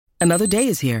Another day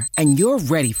is here, and you're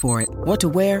ready for it. What to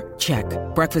wear? Check.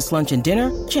 Breakfast, lunch, and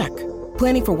dinner? Check.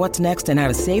 Planning for what's next and how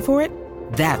to save for it?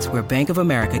 That's where Bank of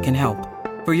America can help.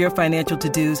 For your financial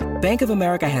to-dos, Bank of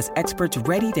America has experts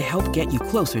ready to help get you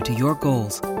closer to your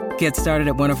goals. Get started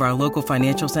at one of our local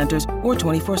financial centers or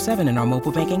 24/7 in our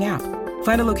mobile banking app.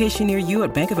 Find a location near you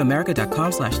at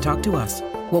bankofamerica.com/talktous.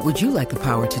 What would you like the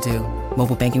power to do?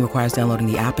 Mobile banking requires downloading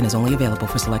the app and is only available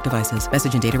for select devices.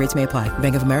 Message and data rates may apply.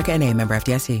 Bank of America N.A., member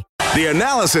FDIC. The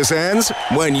analysis ends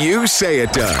when you say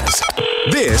it does.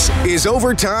 This is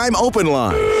Overtime Open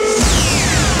Line.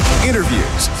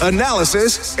 Interviews,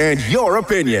 analysis, and your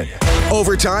opinion.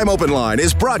 Overtime Open Line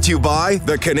is brought to you by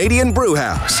the Canadian Brew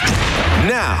House.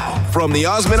 Now, from the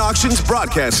Osmond Auctions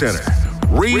Broadcast Center,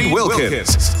 Reed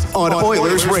Wilkins on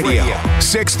Oilers Radio,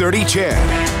 630 CHED.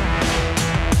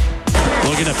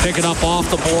 Looking to pick it up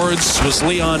off the boards was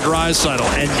Leon Draisaitl,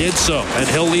 and did so. And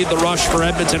he'll lead the rush for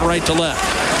Edmonton right to left.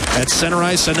 At center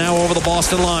ice and now over the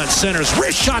Boston line. Centers,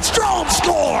 wrist shot, Strome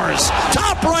scores!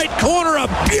 Top right corner, a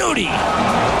beauty!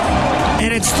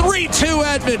 And it's 3-2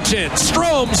 Edmonton.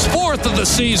 Strome's fourth of the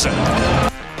season.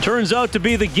 Turns out to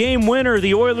be the game winner.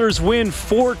 The Oilers win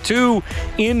 4-2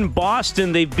 in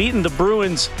Boston. They've beaten the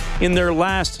Bruins in their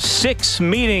last 6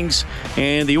 meetings,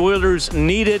 and the Oilers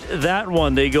needed that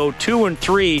one. They go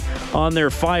 2-3 on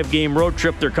their 5-game road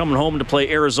trip. They're coming home to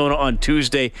play Arizona on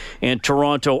Tuesday and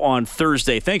Toronto on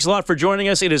Thursday. Thanks a lot for joining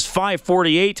us. It is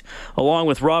 5:48. Along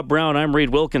with Rob Brown, I'm Reed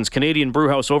Wilkins, Canadian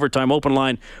Brewhouse Overtime Open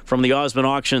Line from the Osmond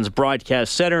Auctions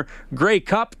Broadcast Center. Grey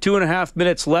Cup, 2.5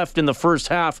 minutes left in the first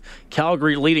half.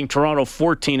 Calgary leading Toronto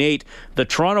 14-8. The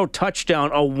Toronto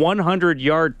touchdown, a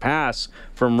 100-yard pass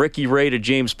from Ricky Ray to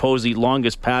James Posey,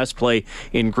 longest pass play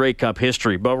in Grey Cup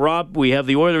history. But Rob, we have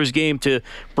the Oilers game to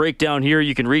break down here.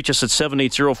 You can reach us at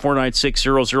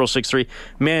 780-496-0063.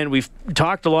 Man, we've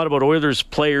talked a lot about Oilers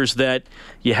players that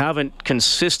you haven't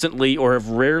consistently or have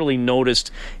rarely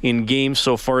noticed in games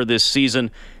so far this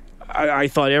season. I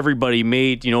thought everybody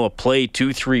made, a play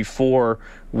 2, 3, 4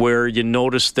 where you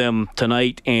noticed them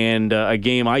tonight, and a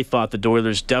game I thought the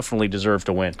Oilers definitely deserved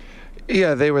to win.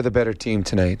 Yeah, they were the better team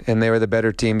tonight, and they were the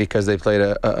better team because they played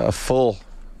a full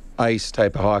ice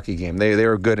type of hockey game. They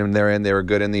were good in their end. They were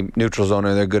good in the neutral zone,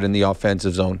 and they're good in the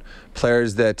offensive zone.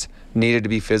 Players that needed to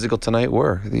be physical tonight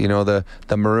were, the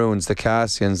Maroons, the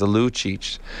Cassians, the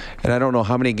Lucic. And I don't know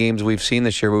how many games we've seen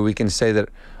this year where we can say that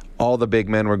all the big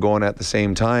men were going at the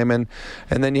same time, and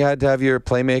then you had to have your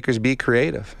playmakers be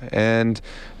creative, and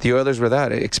the Oilers were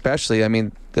that. Especially,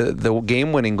 the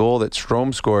game-winning goal that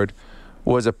Strome scored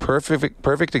was a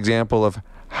perfect example of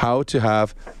how to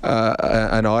have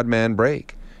an odd man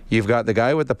break. You've got the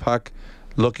guy with the puck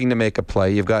looking to make a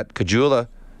play. You've got Caggiula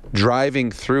driving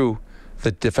through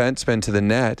the defenseman to the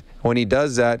net. When he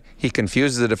does that, he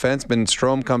confuses the defenseman.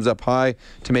 Strome comes up high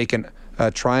to make a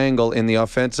triangle in the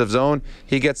offensive zone.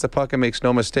 He gets the puck and makes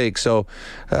no mistake. So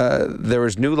there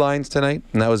was new lines tonight,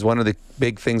 and that was one of the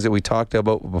big things that we talked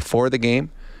about before the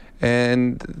game.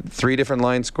 And 3 different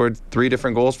lines scored 3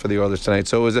 different goals for the Oilers tonight.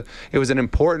 So it was an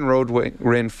important road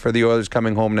win for the Oilers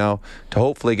coming home now to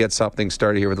hopefully get something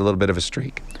started here with a little bit of a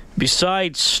streak.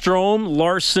 Besides Strome,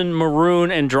 Larson, Maroon,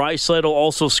 and Draisaitl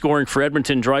also scoring for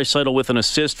Edmonton. Draisaitl with an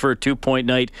assist for a 2-point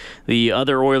night. The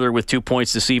other Oiler with 2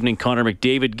 points this evening, Connor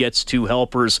McDavid, gets 2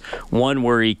 helpers. One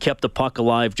where he kept the puck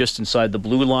alive just inside the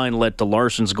blue line, led to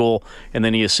Larson's goal, and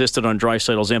then he assisted on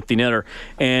Draisaitl's empty netter.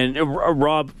 And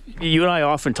Rob, you and I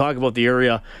often talk about the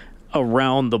area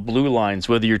around the blue lines,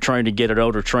 whether you're trying to get it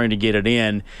out or trying to get it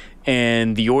in.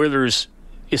 And the Oilers,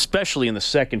 especially in the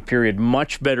second period,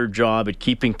 much better job at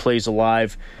keeping plays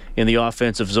alive in the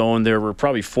offensive zone. There were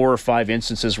probably 4 or 5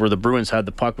 instances where the Bruins had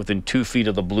the puck within 2 feet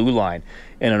of the blue line,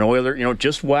 and an Oiler,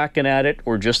 just whacking at it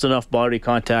or just enough body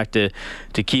contact to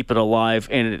keep it alive.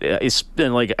 And it's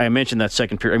been, like I mentioned, that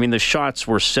second period. The shots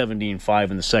were 17-5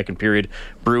 in the second period.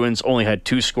 Bruins only had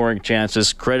 2 scoring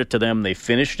chances. Credit to them, they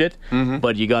finished it.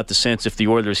 But you got the sense if the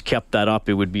Oilers kept that up,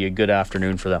 it would be a good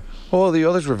afternoon for them. Well, the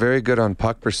Oilers were very good on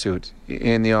puck pursuit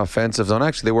in the offensive zone.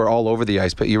 Actually, they were all over the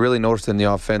ice, but you really noticed in the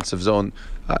offensive zone,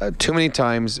 too many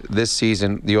times this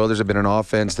season, the Oilers have been an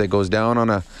offense that goes down on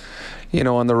on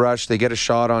the rush. They get a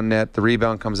shot on net, the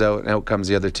rebound comes out, and out comes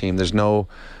the other team. There's no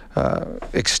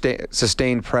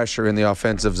sustained pressure in the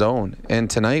offensive zone. And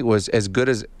tonight was as good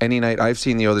as any night I've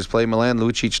seen the Oilers play. Milan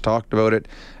Lucic talked about it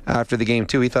after the game,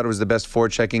 too. He thought it was the best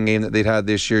forechecking game that they'd had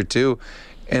this year, too.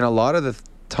 And a lot of the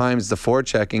times the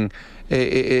forechecking,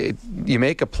 you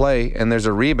make a play and there's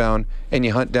a rebound and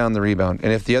you hunt down the rebound.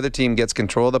 And if the other team gets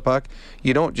control of the puck,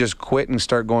 you don't just quit and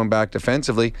start going back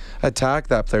defensively. Attack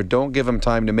that player. Don't give them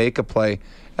time to make a play.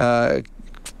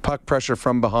 Puck pressure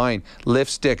from behind. Lift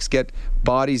sticks. Get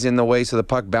bodies in the way, so the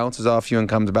puck bounces off you and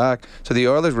comes back. So the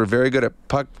Oilers were very good at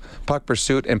puck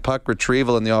pursuit and puck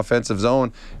retrieval in the offensive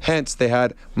zone. Hence, they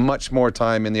had much more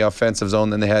time in the offensive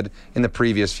zone than they had in the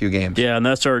previous few games. Yeah, and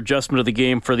that's our adjustment of the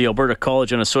game for the Alberta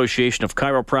College and Association of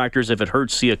Chiropractors. If it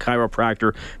hurts, see a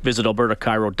chiropractor. Visit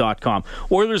albertachiro.com.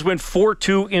 Oilers win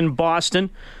 4-2 in Boston.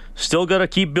 Still got to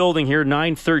keep building here.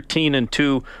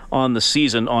 9-13-2 on the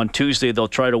season. On Tuesday, they'll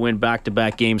try to win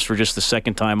back-to-back games for just the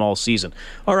second time all season.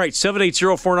 All right,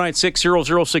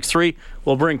 780-496-0063.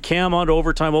 We'll bring Cam on to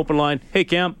Overtime Open Line. Hey,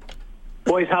 Cam.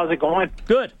 Boys, how's it going?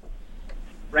 Good.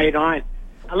 Right on.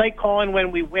 I like calling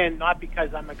when we win, not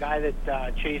because I'm a guy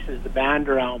that chases the band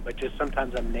around, but just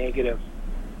sometimes I'm negative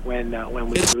when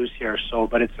we lose here. So,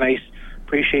 but it's nice.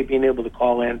 Appreciate being able to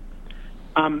call in.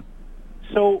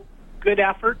 So, good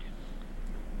effort.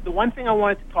 The one thing I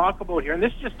wanted to talk about here, and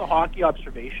this is just a hockey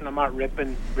observation, I'm not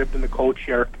ripping the coach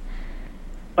here,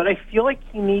 but I feel like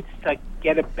he needs to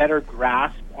get a better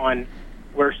grasp on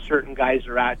where certain guys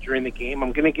are at during the game.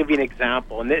 I'm going to give you an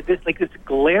example, and it's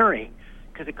glaring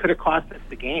because it could have cost us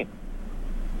the game.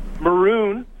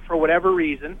 Maroon, for whatever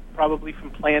reason, probably from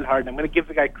playing hard, and I'm going to give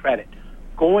the guy credit.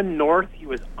 Going north, he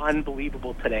was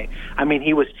unbelievable today. I mean,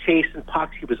 he was chasing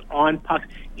pucks. He was on pucks.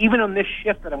 Even on this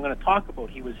shift that I'm going to talk about,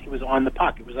 he was on the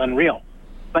puck. It was unreal.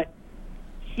 But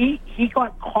he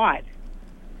got caught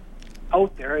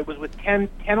out there. It was with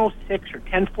 10:06 or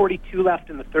 10:42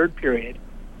 left in the third period.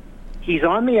 He's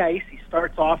on the ice. He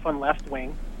starts off on left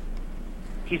wing.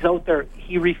 He's out there.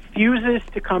 He refuses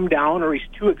to come down, or he's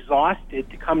too exhausted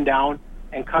to come down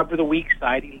and cover the weak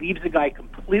side. He leaves the guy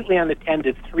completely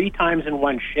unattended 3 times in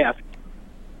one shift.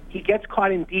 He gets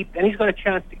caught in deep. Then he's got a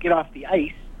chance to get off the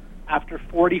ice after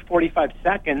 40, 45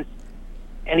 seconds,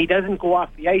 and he doesn't go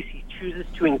off the ice. He chooses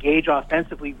to engage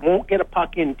offensively, won't get a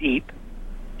puck in deep,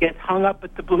 gets hung up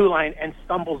at the blue line, and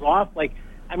stumbles off. It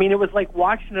was like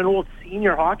watching an old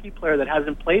senior hockey player that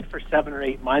hasn't played for 7 or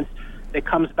 8 months that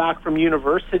comes back from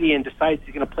university and decides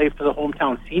he's going to play for the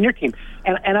hometown senior team.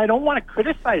 And I don't want to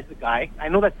criticize the guy. I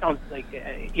know that sounds like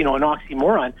an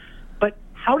oxymoron, but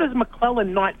how does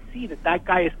McClellan not see that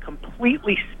guy is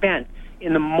completely spent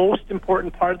in the most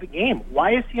important part of the game?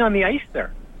 Why is he on the ice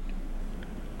there?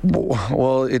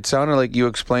 Well, it sounded like you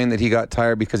explained that he got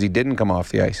tired because he didn't come off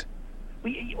the ice.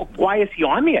 Why is he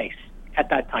on the ice at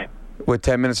that time? With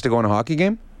 10 minutes to go in a hockey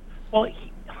game? Well,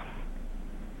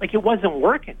 it wasn't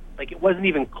working. It wasn't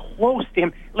even close to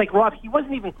him. Rob, he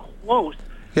wasn't even close.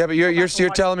 Yeah, but you're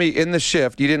telling me in the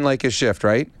shift you didn't like his shift,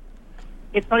 right?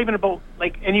 It's not even about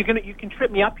and you can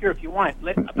trip me up here if you want.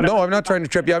 No, I'm not trying to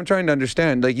trip you. I'm trying to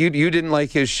understand. You didn't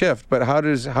like his shift, but how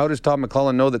does Todd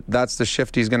McClellan know that that's the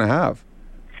shift he's going to have?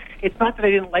 It's not that I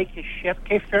didn't like his shift.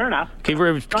 Okay, fair enough. Okay,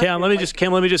 Cam, let me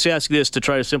just ask you this to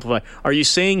try to simplify. Are you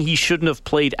saying he shouldn't have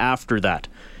played after that?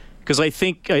 Because I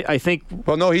think.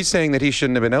 Well, no, he's saying that he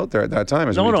shouldn't have been out there at that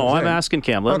time. No, I'm asking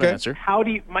Cam. Let him answer. How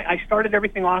do you? I started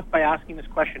everything off by asking this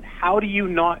question. How do you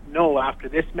not know after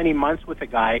this many months with a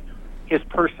guy, his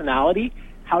personality?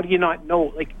 How do you not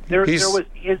know? There was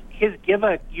his give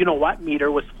a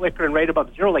meter was flickering right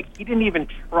above 0. He didn't even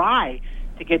try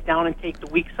to get down and take the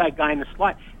weak side guy in the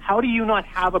slot. How do you not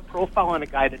have a profile on a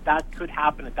guy that could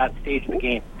happen at that stage of the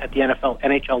game at the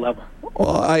NHL level?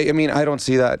 Well, I don't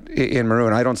see that in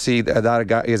Maroon. I don't see that a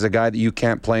guy is a guy that you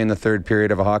can't play in the third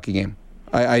period of a hockey game.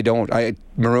 I don't.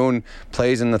 Maroon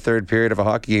plays in the third period of a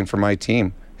hockey game for my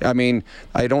team.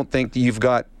 I don't think that you've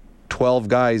got 12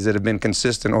 guys that have been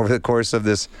consistent over the course of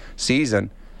this season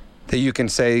that you can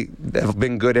say have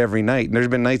been good every night. And there's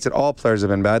been nights that all players have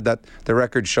been bad. That the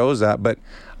record shows that. But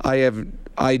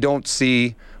I don't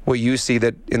see what you see,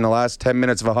 that in the last 10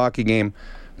 minutes of a hockey game,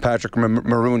 Patrick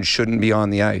Maroon shouldn't be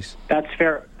on the ice. That's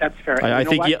fair.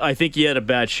 I think he had a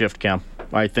bad shift, Cam.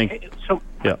 I think. So,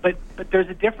 yeah. But there's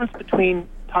a difference between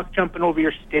puck jumping over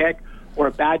your stick or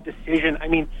a bad decision.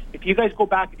 If you guys go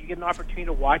back, if you get an opportunity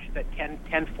to watch that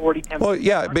 10:40, 10. Well,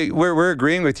 yeah, but we're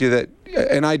agreeing with you that,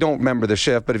 and I don't remember the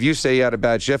shift, but if you say you had a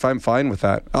bad shift, I'm fine with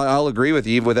that. I'll agree with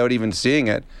you without even seeing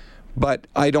it. But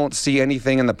I don't see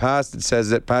anything in the past that says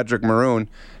that Patrick Maroon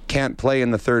can't play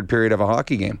in the third period of a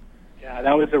hockey game. Yeah,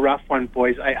 that was a rough one,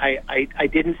 boys. I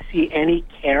didn't see any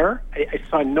care. I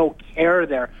saw no care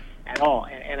there at all.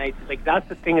 And that's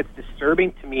the thing that's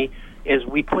disturbing to me, is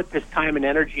we put this time and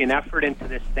energy and effort into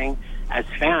this thing as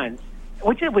fans,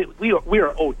 which we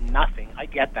are owed nothing. I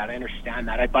get that. I understand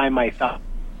that. I buy myself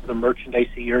the merchandise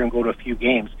a year and go to a few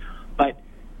games. But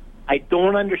I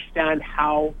don't understand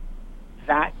how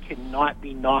that cannot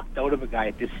be knocked out of a guy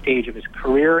at this stage of his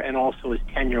career and also his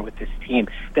tenure with this team,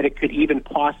 that it could even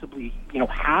possibly,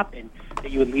 happen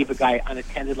that you would leave a guy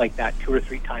unattended like that 2 or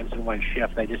 3 times in one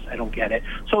shift. I don't get it.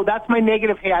 So that's my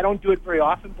negative. Hey, I don't do it very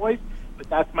often, boys, but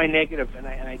that's my negative, and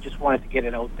I just wanted to get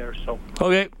it out there. So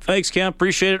okay, thanks, Cam.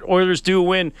 Appreciate it. Oilers do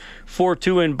win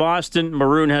 4-2 in Boston.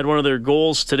 Maroon had one of their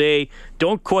goals today.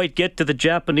 Don't quite get to the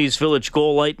Japanese Village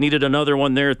goal light. Needed another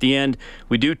one there at the end.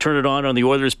 We do turn it on the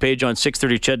Oilers page on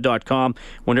 630ched.com.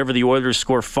 Whenever the Oilers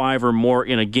score 5 or more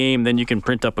in a game, then you can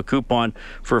print up a coupon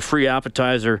for a free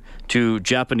appetizer to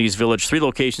Japanese Village. 3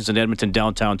 locations in Edmonton,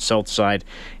 downtown, south side,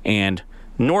 and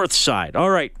north side.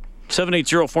 All right.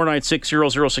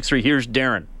 780-496-0063. Here's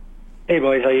Darren. Hey,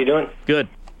 boys. How you doing? Good.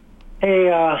 Hey,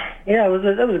 that was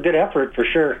a good effort for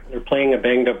sure. They're playing a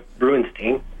banged-up Bruins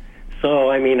team. So,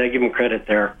 I mean, I give them credit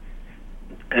there.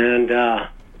 And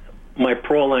my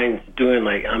pro line's doing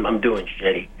I'm doing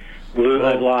shitty.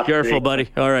 I've lost. Careful, buddy.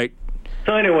 All right.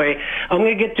 So, anyway, I'm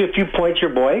going to get to a few points here,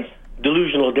 boys.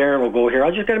 Delusional Darren will go here.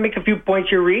 I just got to make a few points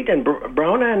here, Reed and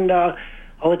Brown, and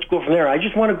I'll let you go from there. I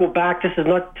just want to go back.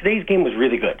 Today's game was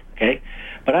really good, okay?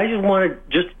 But I just want to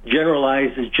just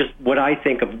generalize is just what I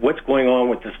think of what's going on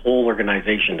with this whole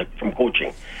organization from coaching.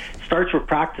 It starts with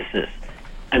practices.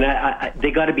 And they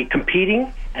got to be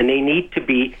competing, and they need to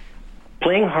be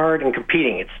playing hard and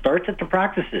competing. It starts at the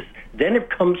practices. Then it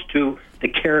comes to the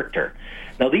character.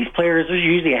 Now, these players, there's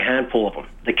usually a handful of them.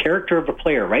 The character of a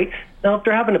player, right? Now, if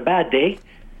they're having a bad day,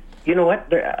 you know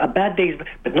what? A bad day,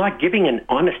 but not giving an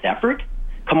honest effort?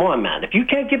 Come on, man. If you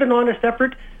can't give an honest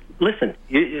effort, listen.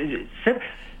 Then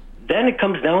it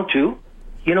comes down to,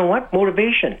 you know what?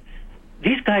 Motivation.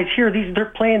 These guys here, they're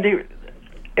playing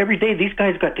every day. These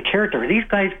guys got the character. These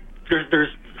guys, there's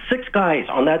 6 guys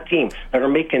on that team that are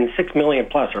making $6 million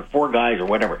plus, or 4 guys, or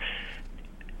whatever.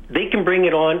 They can bring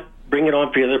it on for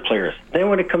the other players. Then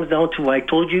when it comes down to,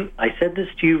 I said this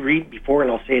to you, Reed, before,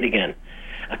 and I'll say it again.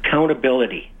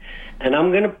 Accountability. And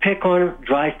I'm going to pick on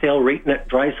Draisaitl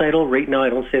right now. I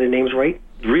don't say the names right.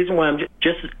 The reason why I'm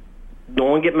just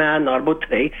don't get mad, not about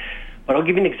today, but I'll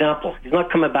give you an example. He's not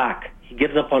coming back. He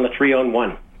gives up on a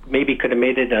 3-on-1. Maybe could have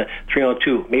made it a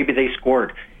 3-on-2. Maybe they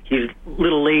scored. He's a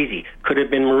little lazy. Could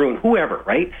have been Maroon. Whoever,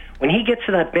 right? When he gets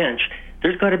to that bench,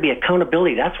 there's got to be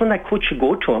accountability. That's when that coach should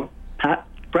go to him,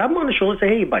 grab him on the shoulder, and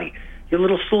say, "Hey, buddy, you're a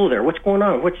little slow there. What's going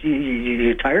on?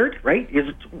 You tired, right? Is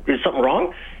something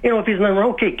wrong? You know, if he's nothing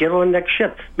wrong, okay, get on next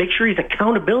shift. Make sure he's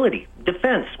accountability.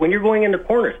 Defense, when you're going into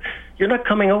corners, you're not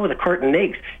coming out with a carton of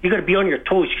eggs. You got to be on your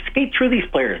toes. You skate through these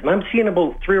players. And I'm seeing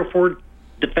about 3 or 4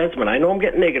 defensemen. I know I'm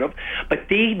getting negative, but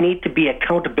they need to be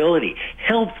accountability.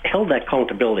 Held that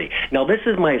accountability. Now, this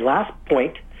is my last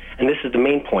point, and this is the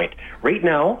main point. Right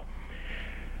now,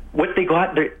 what they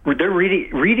got, they're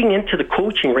reading into the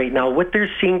coaching right now. What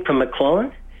they're seeing from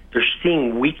McLellan, they're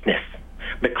seeing weakness.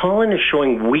 McLellan is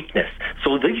showing weakness.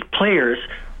 So these players,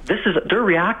 they're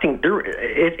reacting.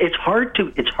 It's hard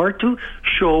to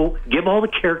give all the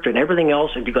character and everything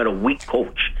else if you got a weak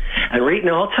coach. And right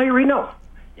now, I'll tell you right now,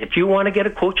 if you want to get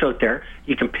a coach out there,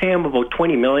 you can pay him about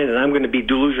 $20 million. And I'm going to be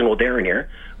delusional Darren here.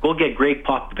 Go get Greg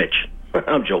Popovich.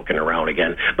 I'm joking around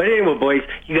again. But anyway, boys,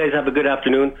 you guys have a good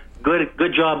afternoon.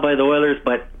 Good job by the Oilers,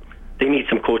 but they need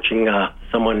some coaching.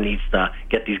 Someone needs to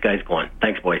get these guys going.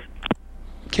 Thanks, boys.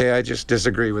 Okay, I just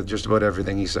disagree with just about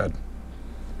everything he said.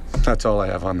 That's all I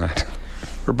have on that.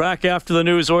 We're back after the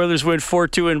news. Oilers win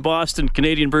 4-2 in Boston.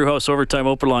 Canadian Brewhouse overtime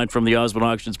open line from the Osmond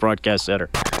Auctions Broadcast Center.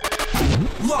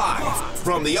 Live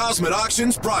from the Osmond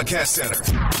Auctions Broadcast Center.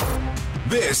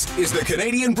 This is the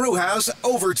Canadian Brewhouse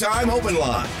Overtime Open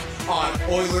Line on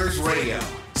Oilers Radio.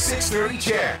 630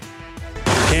 CHED.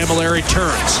 Camilleri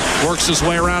turns, works his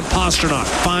way around Pastrnak,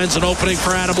 finds an opening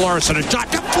for Adam Larsson. A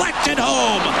shot deflected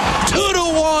home.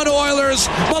 2-1 Oilers.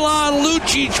 Milan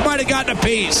Lucic might have gotten a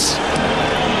piece.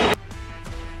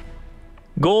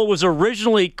 Goal was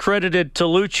originally credited to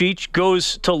Lucic,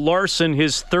 goes to Larsson,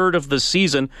 his 3rd of the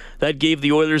season. That gave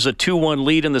the Oilers a 2-1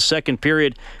 lead in the second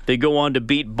period. They go on to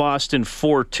beat Boston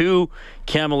 4-2.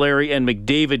 Camilleri and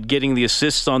McDavid getting the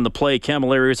assists on the play.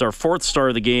 Camilleri is our 4th star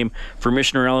of the game for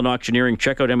Missioner Allen Auctioneering.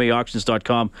 Check out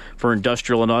MAauctions.com for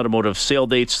industrial and automotive sale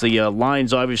dates. The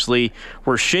lines obviously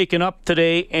were shaken up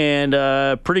today, and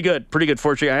pretty good.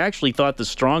 Fortunately, I actually thought the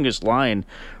strongest line,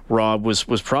 Rob, was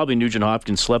probably Nugent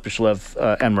Hopkins,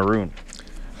 Slepyshev, and Maroon.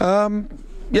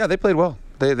 Yeah, they played well.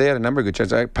 They had a number of good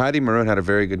chances. Patty Maroon had a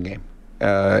very good game.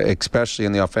 especially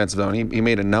in the offensive zone. He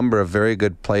made a number of very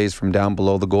good plays from down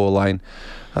below the goal line,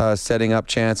 setting up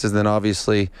chances. Then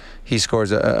obviously he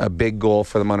scores a big goal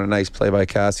for them on a nice play by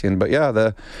Kassian. But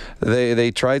yeah,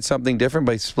 they tried something different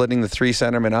by splitting the three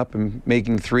centermen up and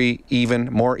making three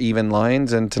more even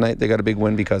lines. And tonight they got a big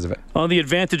win because of it. On the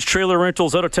Advantage Trailer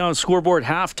Rentals out-of-town scoreboard,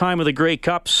 halftime of the Grey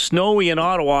Cup, snowy in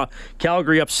Ottawa.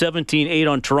 Calgary up 17-8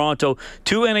 on Toronto.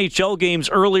 2 NHL games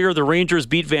earlier, the Rangers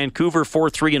beat Vancouver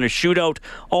 4-3 in a shootout.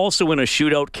 Also in a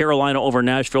shootout, Carolina over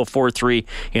Nashville 4-3.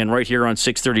 And right here on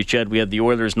 630 CHED, we had the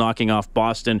Oilers knocking off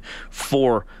Boston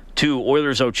 4-2.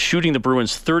 Oilers out shooting the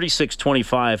Bruins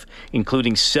 36-25,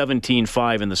 including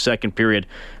 17-5 in the second period.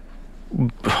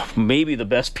 Maybe the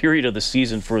best period of the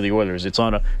season for the Oilers. It's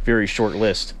on a very short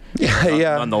list.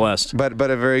 Yeah. Nonetheless. But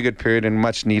a very good period and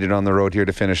much needed on the road here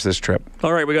to finish this trip.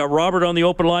 All right, we got Robert on the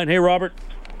open line. Hey, Robert.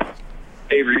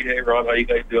 Hey, Reed. Hey, Rob. How you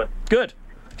guys doing? Good.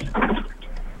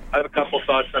 I have a couple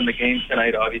thoughts on the game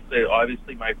tonight.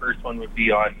 Obviously, my first one would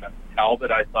be on Talbot.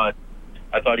 I thought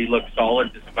he looked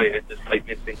solid despite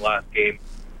missing last game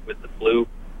with the flu.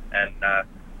 And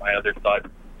my other thought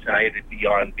tonight would be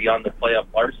on the play of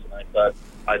Larson.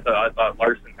 I thought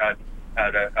Larson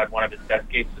had one of his best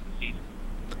games of the season.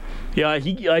 Yeah,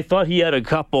 I thought he had a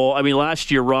couple. I mean,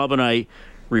 last year Rob and I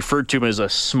referred to him as a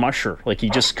smusher. Like, he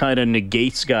just kind of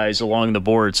negates guys along the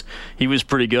boards. He was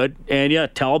pretty good. And yeah,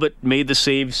 Talbot made the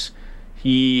saves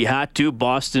he had to.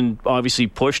 Boston obviously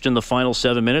pushed in the final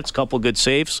 7 minutes. Couple good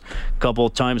saves. Couple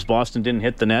of times Boston didn't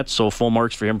hit the net, so full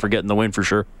marks for him for getting the win for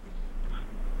sure.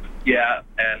 Yeah,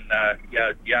 and and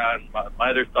my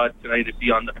other thought tonight would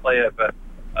be on the play of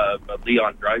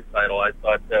Leon Draisaitl.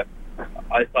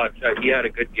 I thought he had a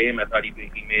good game. I thought he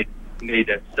made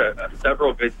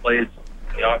several good plays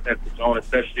in the offensive zone,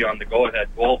 especially on the go-ahead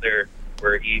goal there,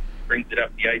 where he brings it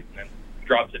up the ice and then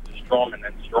drops it to Strome, and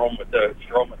then Strome with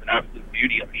an absolute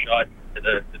beauty of a shot to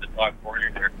the top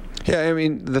corner there. Yeah, I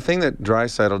mean, the thing that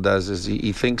Draisaitl does is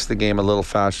he thinks the game a little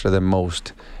faster than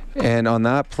most. And on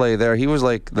that play there, he was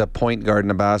like the point guard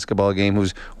in a basketball game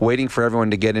who's waiting for everyone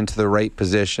to get into the right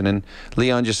position. And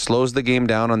Leon just slows the game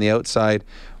down on the outside,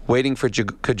 waiting for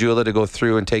Kajula to go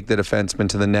through and take the defenseman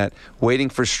to the net, waiting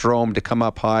for Strome to come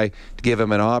up high to give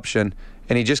him an option.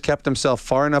 And he just kept himself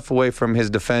far enough away from his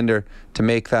defender to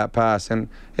make that pass. And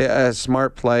a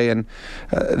smart play. And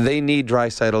they need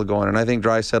Draisaitl going. And I think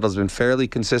Draisaitl's been fairly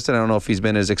consistent. I don't know if he's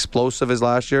been as explosive as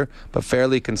last year, but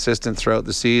fairly consistent throughout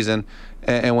the season.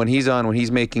 And when he's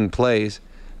making plays,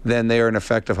 then they are an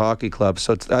effective hockey club.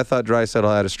 So I thought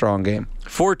Draisaitl had a strong game.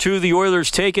 4-2, the Oilers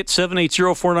take it.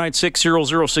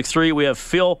 780-496-0063. We have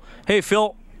Phil. Hey,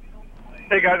 Phil.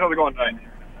 Hey, guys. How's it going tonight?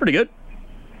 Pretty good.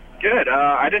 Good.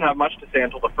 I didn't have much to say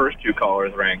until the first two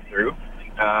callers rang through.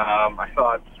 I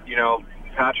thought,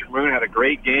 Patrick Moon had a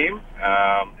great game.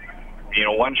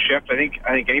 One shift. I think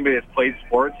anybody that's played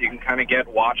sports, you can kind of get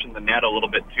watching the net a little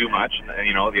bit too much, and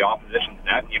the opposition's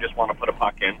net, and you just want to put a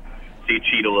puck in, so you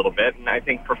cheat a little bit. And I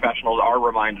think professionals are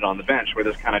reminded on the bench, where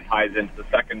this kind of ties into the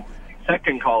second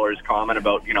caller's comment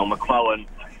about McClellan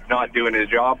not doing his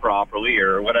job properly,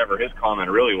 or whatever his comment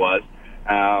really was.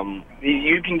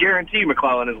 You can guarantee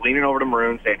McClellan is leaning over to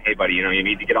Maroon saying, "Hey, buddy, you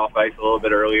need to get off ice a little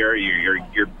bit earlier.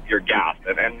 You're gassed,"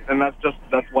 and that's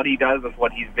what he does. That's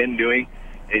what he's been doing.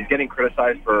 And he's getting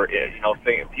criticized for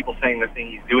people saying this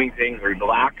thing, he's doing things, or the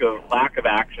lack of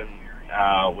action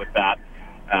with that.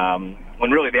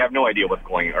 When really they have no idea what's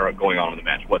going on the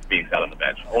bench, what's being said on the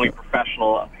bench. Only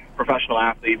professional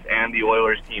athletes and the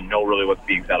Oilers team know really what's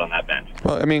being said on that bench.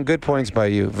 Well, I mean, good points by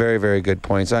you. Very, very good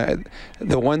points.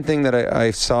 The one thing that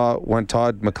I saw when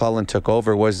Todd McClellan took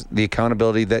over was the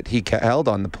accountability that he held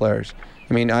on the players.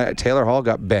 I mean, Taylor Hall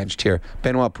got benched here.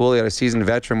 Benoit Pouliot, a seasoned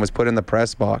veteran, was put in the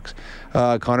press box.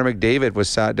 Connor McDavid was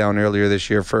sat down earlier this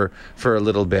year for a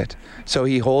little bit. So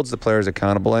he holds the players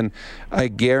accountable. And I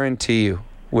guarantee you,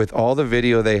 with all the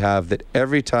video they have, that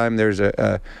every time there's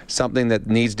something that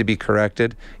needs to be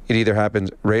corrected, it either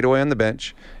happens right away on the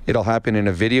bench, it'll happen in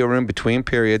a video room between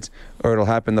periods, or it'll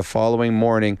happen the following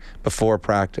morning before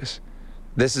practice.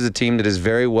 This is a team that is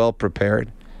very well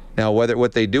prepared. Now,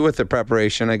 what they do with the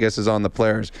preparation, I guess, is on the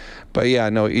players. But yeah,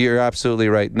 no, you're absolutely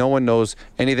right. No one knows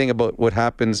anything about what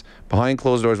happens behind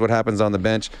closed doors, what happens on the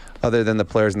bench, other than the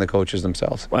players and the coaches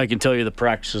themselves. I can tell you the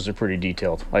practices are pretty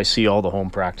detailed. I see all the home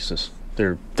practices.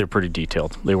 They're pretty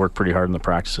detailed. They work pretty hard in the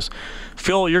practices.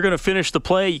 Phil, you're going to finish the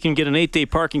play. You can get an 8-day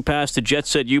parking pass to Jet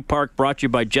Set U Park, brought to you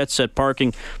by Jet Set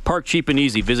Parking. Park cheap and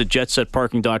easy. Visit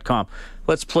jetsetparking.com.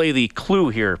 Let's play the clue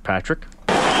here, Patrick.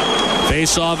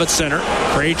 Face off at center.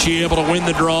 Krejci able to win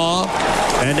the draw.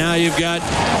 And now you've got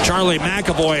Charlie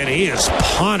McAvoy, and he is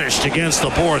punished against the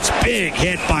boards. Big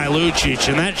hit by Lucic,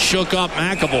 and that shook up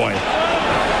McAvoy.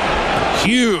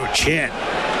 Huge hit.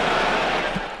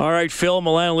 All right, Phil,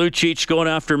 Milan Lucic going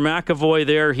after McAvoy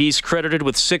there. He's credited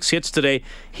with 6 hits today.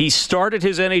 He started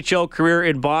his NHL career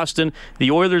in Boston.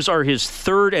 The Oilers are his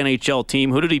 3rd NHL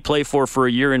team. Who did he play for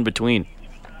a year in between?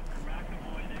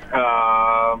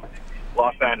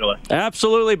 Los Angeles.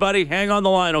 Absolutely, buddy. Hang on the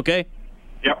line, okay?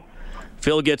 Yep.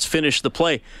 Phil gets finished the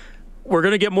play. We're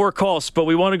going to get more calls, but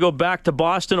we want to go back to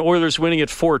Boston. Oilers winning at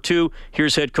 4-2.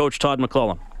 Here's head coach Todd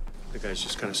McClellan. The guys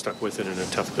just kind of stuck with it in a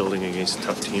tough building against a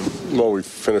tough team. Well, we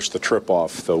finished the trip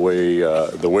off the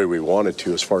way we wanted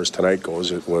to. As far as tonight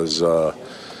goes, it was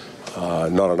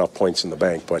not enough points in the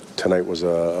bank, but tonight was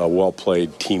a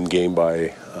well-played team game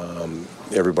by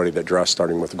everybody that dressed,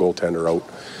 starting with the goaltender out.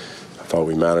 I thought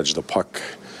we managed the puck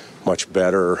much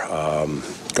better,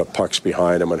 got pucks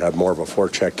behind them, and had more of a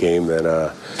forecheck game than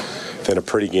a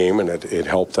pretty game, and it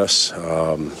helped us.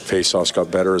 Face-offs got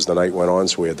better as the night went on,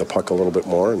 so we had the puck a little bit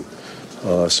more, and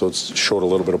so it showed a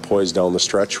little bit of poise down the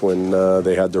stretch when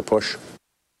they had their push.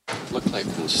 It looked like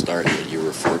from the start that you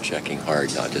were forechecking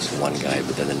hard, not just one guy,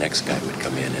 but then the next guy would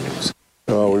come in, and it was...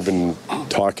 We've been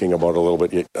talking about it a little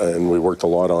bit, and we worked a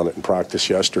lot on it in practice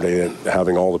yesterday,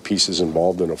 having all the pieces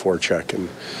involved in a forecheck. And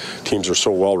teams are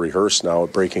so well rehearsed now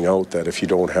at breaking out that if you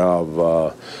don't have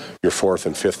your 4th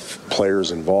and 5th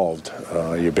players involved,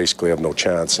 you basically have no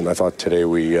chance. And I thought today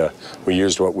we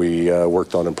used what we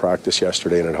worked on in practice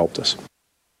yesterday, and it helped us.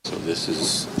 So this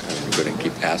is, I'm going to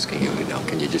keep asking you now,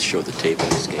 can you just show the tape of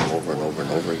this game over and over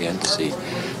and over again to see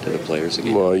to the players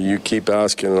again? Well, you keep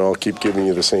asking, and I'll keep giving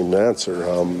you the same answer.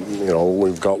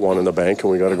 We've got one in the bank,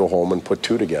 and we got to go home and put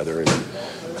 2 together. And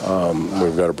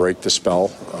we've got to break the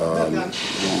spell.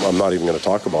 I'm not even going to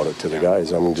talk about it to the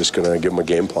guys. I'm just going to give them a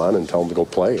game plan and tell them to go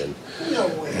play. And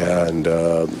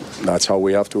that's how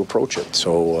we have to approach it.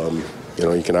 So,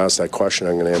 you can ask that question.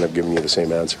 I'm going to end up giving you the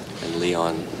same answer. And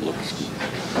Leon looked...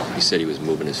 He said he was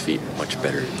moving his feet much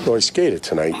better. Well, he skated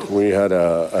tonight. We had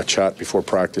a chat before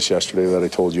practice yesterday that I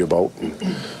told you about.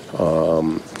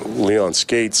 And, Leon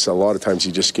skates. A lot of times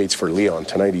he just skates for Leon.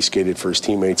 Tonight he skated for his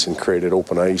teammates and created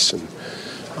open ice and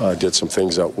did some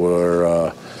things that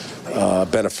were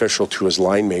beneficial to his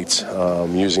line mates,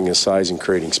 using his size and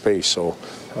creating space. So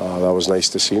that was nice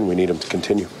to see, and we need him to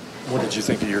continue. What did you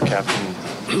think of your captain?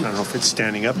 I don't know if it's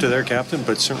standing up to their captain,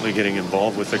 but certainly getting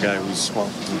involved with the guy who's,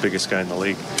 the biggest guy in the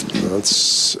league.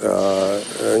 That's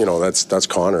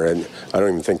Connor, and I don't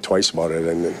even think twice about it.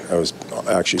 And I was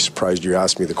actually surprised you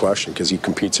asked me the question, because he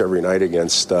competes every night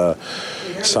against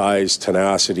size,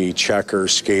 tenacity,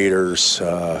 checkers, skaters,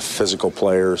 physical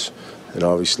players. And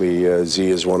obviously Z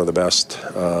is one of the best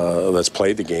that's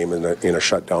played the game in a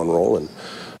shutdown role, and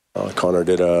Connor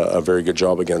did a very good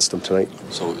job against him tonight.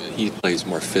 So he plays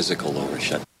more physical over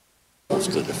shut. Most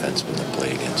of the defensemen that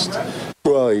play against.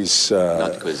 Well, he's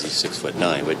not because he's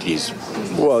 6'9", but he's.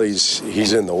 Well,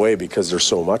 he's in the way because there's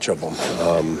so much of him.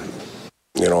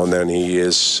 And then he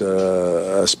is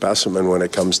a specimen when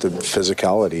it comes to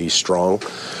physicality. He's strong.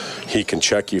 He can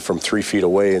check you from 3 feet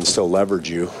away and still leverage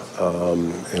you.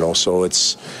 So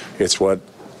it's what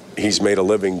he's made a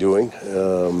living doing.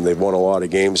 They've won a lot of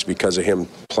games because of him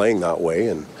playing that way,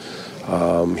 and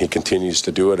he continues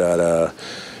to do it at a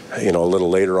little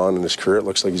later on in his career. It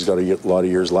looks like he's got a lot of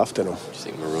years left in him. Do you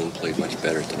think Maroon played much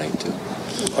better tonight too?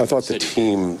 I thought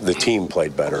the team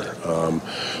played better.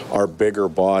 Our bigger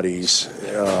bodies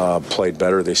played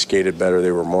better. They skated better.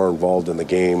 They were more involved in the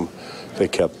game. They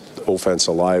kept offense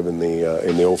alive in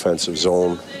the offensive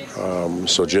zone.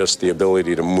 So just the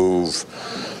ability to move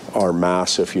our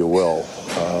mass, if you will,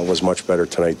 was much better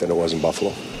tonight than it was in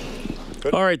Buffalo.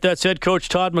 Good. All right, that's head coach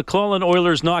Todd McClellan.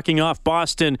 Oilers knocking off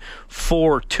Boston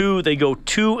 4-2. They go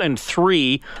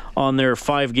 2-3 on their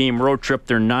 5-game road trip.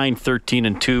 They're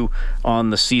 9-13-2 on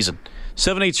the season.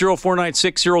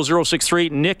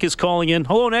 780-496-0063. Nick is calling in.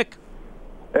 Hello, Nick.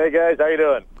 Hey, guys. How you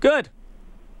doing? Good.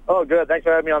 Oh, good. Thanks for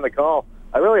having me on the call.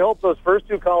 I really hope those first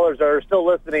 2 callers are still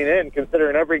listening in,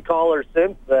 considering every caller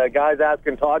since, guys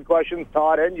asking Todd questions,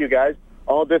 Todd and you guys,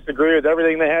 all disagree with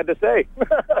everything they had to say.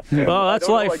 Well, that's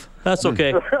life. That's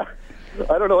okay.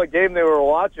 I don't know what game they were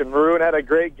watching. Maroon had a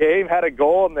great game, had a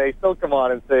goal, and they still come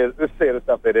on and say the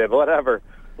stuff they did. Whatever.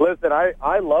 Listen, I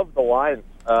love the Lions.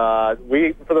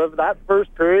 That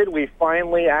first period, we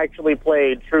finally actually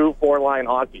played true 4-line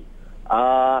hockey.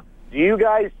 Do you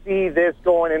guys see this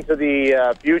going into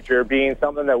the future being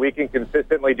something that we can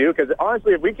consistently do? Because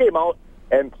honestly, if we came out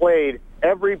and played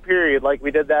every period like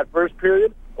we did that first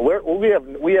period,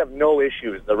 we have no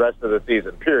issues the rest of the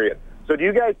season, period. So do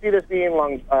you guys see this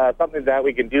being something that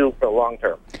we can do for the long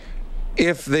term?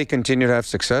 If they continue to have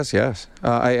success, yes.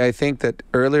 I think that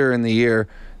earlier in the year,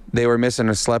 they were missing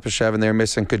a Slepyshev and they were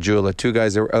missing Kajula, two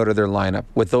guys that were out of their lineup.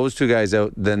 With those two guys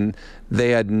out, then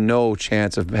they had no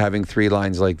chance of having three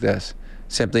lines like this.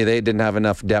 Simply, they didn't have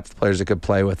enough depth players that could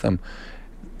play with them.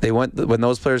 When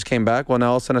those players came back, well, now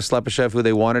all of a sudden Slepyshev, who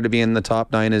they wanted to be in the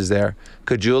top 9, is there.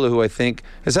 Kajula, who I think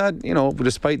has had,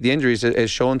 despite the injuries, has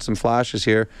shown some flashes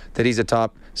here that he's a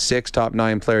top 6, top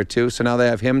 9 player too. So now they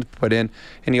have him put in.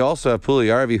 And you also have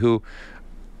Puljujarvi, who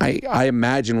I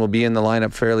imagine will be in the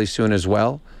lineup fairly soon as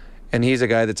well. And he's a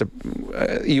guy that's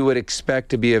you would expect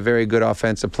to be a very good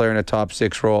offensive player in a top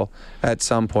 6 role at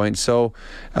some point. So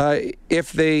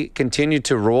if they continue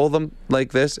to roll them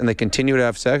like this and they continue to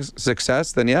have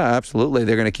success, then yeah, absolutely,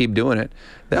 they're going to keep doing it.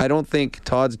 I don't think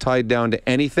Todd's tied down to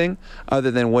anything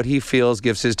other than what he feels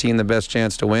gives his team the best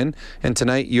chance to win. And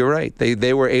tonight, you're right.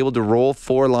 They were able to roll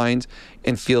 4 lines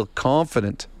and feel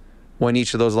confident when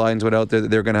each of those lines went out there,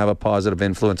 they're going to have a positive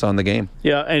influence on the game.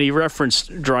 Yeah, and he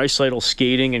referenced Draisaitl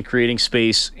skating and creating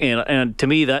space, and to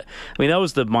me that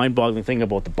was the mind-boggling thing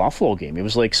about the Buffalo game. It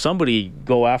was like somebody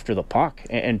go after the puck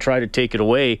and try to take it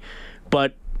away,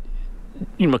 but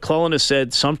McClellan has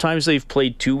said sometimes they've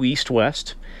played too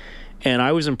east-west, and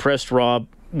I was impressed, Rob,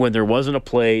 when there wasn't a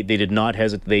play, they did not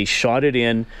hesitate. They shot it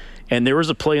in, and there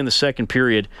was a play in the second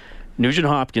period. Nugent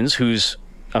Hopkins, who's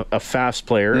a fast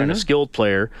player and a skilled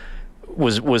player,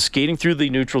 was skating through the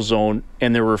neutral zone,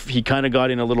 and he kind of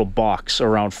got in a little box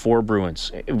around four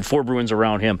Bruins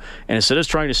around him, and instead of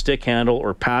trying to stick handle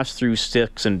or pass through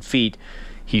sticks and feet,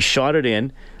 he shot it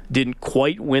in. Didn't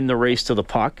quite win the race to the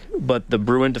puck, but the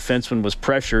Bruin defenseman was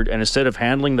pressured, and instead of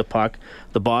handling the puck,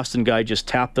 the Boston guy just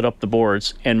tapped it up the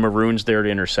boards, and Maroon's there to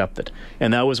intercept it.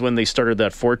 And that was when they started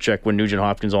that forecheck when Nugent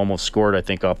Hopkins almost scored, I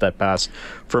think, off that pass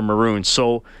from Maroon.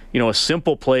 So, a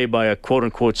simple play by a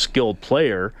quote-unquote skilled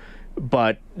player,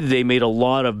 but they made a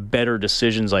lot of better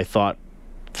decisions, I thought,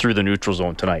 through the neutral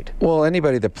zone tonight. Well,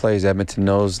 anybody that plays Edmonton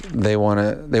knows they want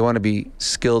to be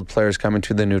skilled players coming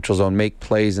to the neutral zone, make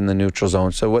plays in the neutral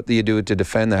zone. So what do you do to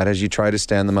defend that? Is you try to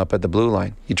stand them up at the blue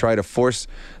line. You try to force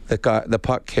the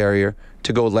puck carrier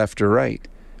to go left or right,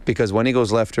 because when he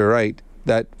goes left or right,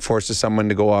 that forces someone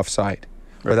to go offside,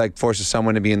 or that forces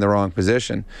someone to be in the wrong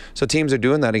position. So teams are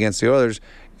doing that against the Oilers,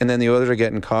 and then the Oilers are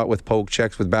getting caught with poke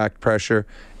checks, with back pressure,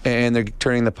 and they're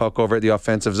turning the puck over at the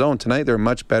offensive zone. Tonight, they're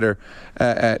much better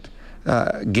at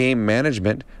game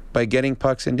management by getting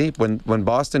pucks in deep. When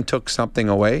Boston took something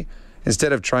away,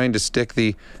 instead of trying to stick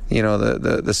the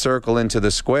circle into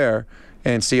the square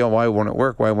and see, why won't it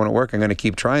work? I'm going to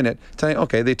keep trying it. Tonight,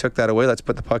 okay, they took that away. Let's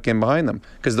put the puck in behind them.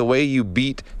 Because the way you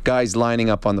beat guys lining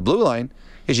up on the blue line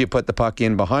is you put the puck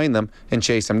in behind them and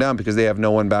chase them down, because they have no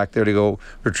one back there to go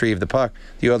retrieve the puck.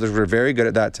 The others were very good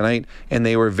at that tonight, and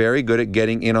they were very good at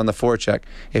getting in on the forecheck.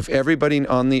 If everybody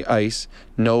on the ice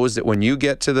knows that when you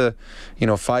get to the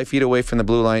 5 feet away from the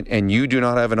blue line and you do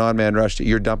not have an odd man rush that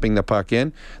you're dumping the puck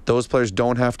in, those players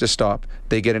don't have to stop.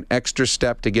 They get an extra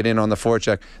step to get in on the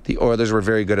forecheck. The Oilers were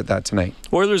very good at that tonight.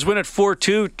 Oilers win at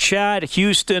 4-2. Chad,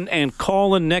 Houston, and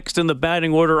Colin next in the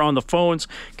batting order on the phones.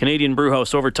 Canadian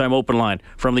Brewhouse Overtime Open Line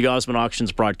from the Osmond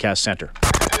Auctions Broadcast Center.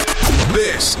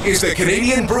 This is the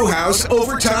Canadian Brewhouse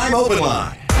Overtime Open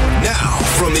Line. Now,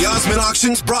 from the Osmond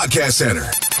Auctions Broadcast Center,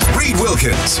 Reed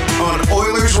Wilkins on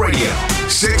Oilers Radio,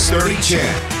 630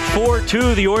 CHED.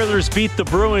 4-2, the Oilers beat the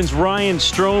Bruins. Ryan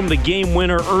Strome, the game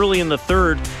winner early in the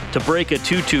third to break a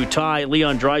 2-2 tie.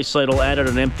 Leon Draisaitl added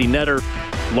an empty netter.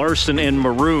 Larson and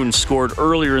Maroon scored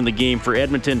earlier in the game for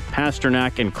Edmonton.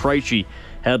 Pasternak and Krejci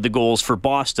had the goals for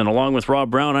Boston. Along with Rob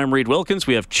Brown, I'm Reed Wilkins.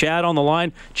 We have Chad on the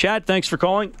line. Chad, thanks for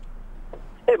calling.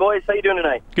 Hey, boys. How you doing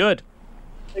tonight? Good.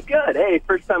 Good. Hey,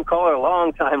 first-time caller,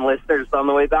 long-time listeners on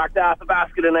the way back to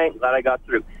Athabasca tonight. Glad I got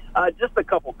through. Just a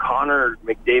couple Connor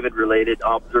McDavid-related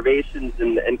observations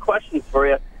and questions for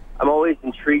you. I'm always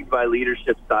intrigued by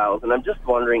leadership styles, and I'm just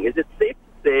wondering, is it safe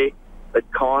to say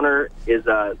that Connor is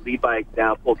a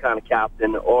lead-by-example kind of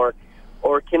captain, or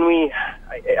can we...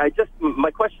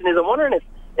 my question is, I'm wondering if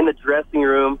in the dressing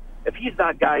room, if he's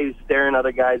that guy who's staring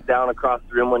other guys down across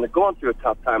the room when they're going through a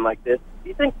tough time like this, do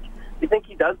you think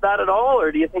he does that at all,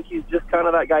 or do you think he's just kind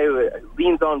of that guy who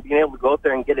leans on being able to go out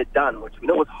there and get it done, which we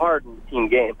know is hard in the team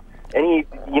game?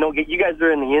 You guys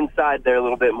are in the inside there a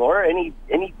little bit more.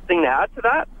 Anything to add to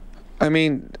that? I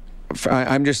mean,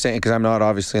 I'm just saying, because I'm not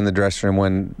obviously in the dressing room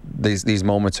when these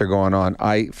moments are going on.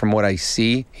 From what I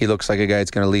see, he looks like a guy that's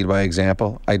going to lead by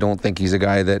example. I don't think he's a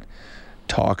guy that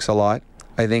talks a lot.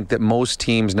 I think that most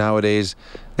teams nowadays,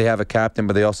 they have a captain,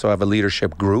 but they also have a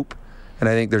leadership group. And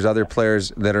I think there's other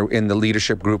players that are in the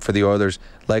leadership group for the Oilers,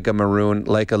 like a Maroon,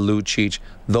 like a Lucic.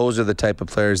 Those are the type of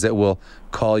players that will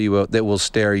call you out, that will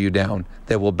stare you down,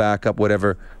 that will back up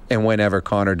whatever and whenever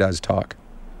Connor does talk.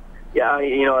 Yeah,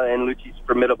 and Lucic's a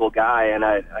formidable guy, and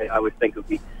I always think it would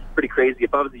be pretty crazy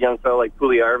if I was a young fellow like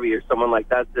Puljujarvi or someone like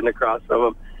that sitting across from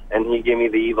him, and he gave me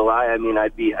the evil eye. I mean,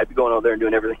 I'd be going out there and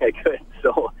doing everything I could.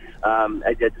 So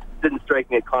it just didn't strike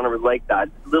me that Connor was like that.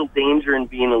 A little danger in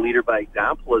being a leader by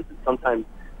example is that sometimes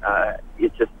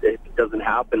if it doesn't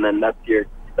happen, then that's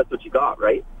what you got,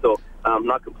 right? So I'm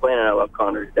not complaining. I love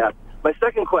Connor to death. My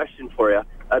second question for you: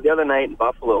 the other night in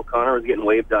Buffalo, Connor was getting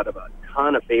waved out of a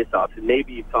ton of faceoffs, and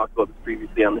maybe you've talked about this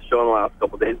previously on the show in the last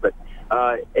couple of days, but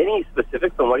any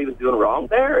specifics on what he was doing wrong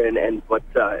there and what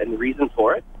and the reason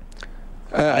for it?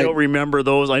 I don't remember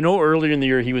those. I know earlier in the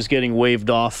year he was getting waved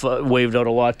out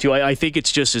a lot too. I think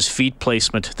it's just his feet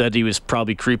placement that he was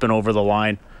probably creeping over the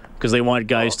line, because they want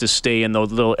guys to stay in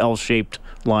those little L-shaped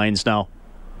lines now.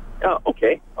 Oh,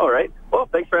 okay. All right. Well,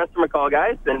 thanks for answering my call,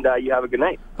 guys, and you have a good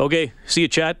night. Okay. See you,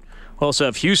 Chad. We also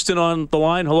have Houston on the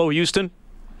line. Hello, Houston.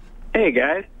 Hey,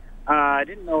 guys. I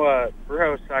didn't know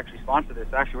Brewhouse actually sponsored this.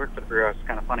 I actually work for the Brewhouse. It's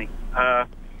kind of funny.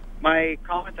 My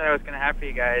comment that I was going to have for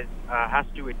you guys has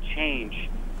to do with change.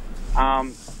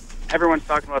 Everyone's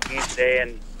talking about the game today,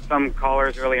 and some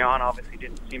callers early on obviously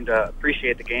didn't seem to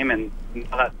appreciate the game, and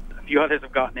a few others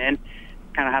have gotten in,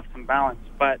 kind of have some balance.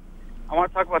 But I want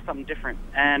to talk about something different.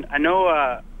 And I know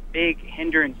a big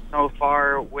hindrance so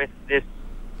far with this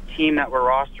team that we're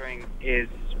rostering is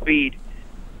speed.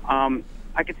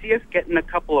 I could see us getting a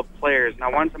couple of players.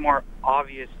 Now, one's a more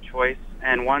obvious choice,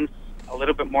 and one's a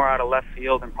little bit more out of left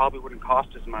field and probably wouldn't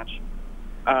cost as much.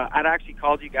 I'd actually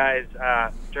called you guys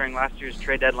during last year's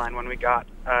trade deadline when we got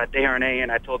Desharnais, and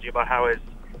I told you about how his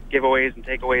giveaways and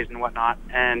takeaways and whatnot,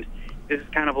 and this is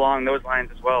kind of along those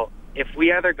lines as well. If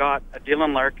we either got a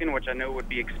Dylan Larkin, which I know would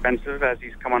be expensive as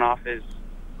he's coming off his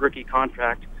rookie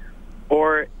contract,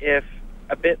 or if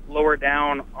a bit lower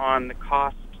down on the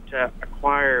cost to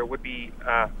acquire would be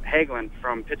Hagelin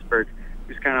from Pittsburgh,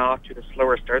 who's kind of off to the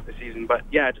slower start this season. But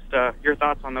yeah, just your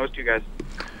thoughts on those two guys.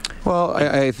 Well,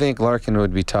 I think Larkin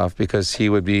would be tough because he's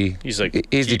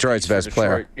Detroit's best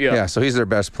player. Yeah, so he's their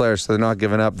best player. So they're not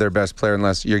giving up their best player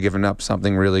unless you're giving up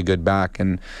something really good back.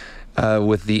 And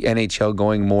with the NHL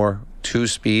going more to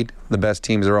speed, the best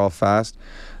teams are all fast.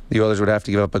 The Oilers would have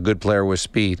to give up a good player with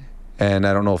speed. And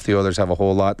I don't know if the Oilers have a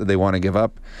whole lot that they want to give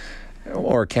up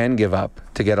or can give up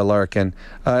to get a Larkin.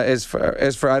 As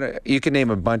for you can name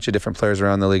a bunch of different players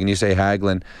around the league, and you say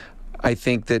Hagelin. I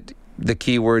think that the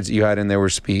key words you had in there were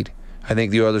speed. I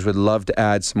think the Oilers would love to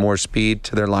add some more speed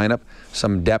to their lineup,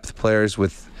 some depth players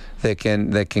that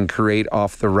can create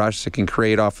off the rush, that can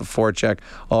create off the forecheck,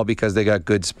 all because they got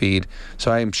good speed.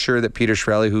 So I'm sure that Peter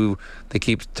Chiarelli, who they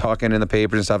keep talking in the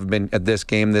papers and stuff, have been at this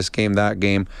game, that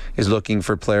game, is looking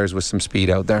for players with some speed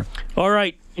out there. All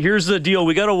right. Here's the deal.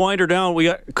 We got to wind her down. We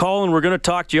got Colin. We're going to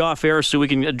talk to you off air so we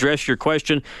can address your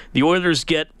question. The Oilers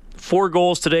get 4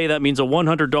 goals today. That means a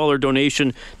 $100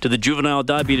 donation to the Juvenile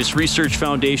Diabetes Research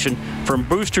Foundation. From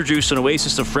Booster Juice, an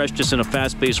oasis of freshness in a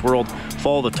fast-paced world.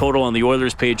 Follow the total on the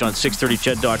Oilers page on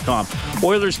 630ched.com.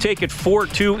 Oilers take it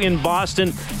 4-2 in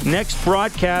Boston. Next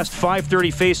broadcast,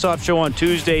 5:30 face-off show on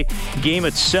Tuesday. Game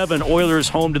at 7. Oilers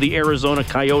home to the Arizona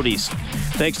Coyotes.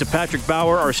 Thanks to Patrick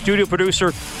Bauer, our studio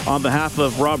producer. On behalf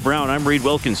of Rob Brown, I'm Reed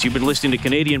Wilkins. You've been listening to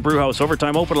Canadian Brewhouse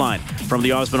Overtime Open Line from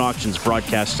the Osmond Auctions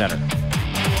Broadcast Center.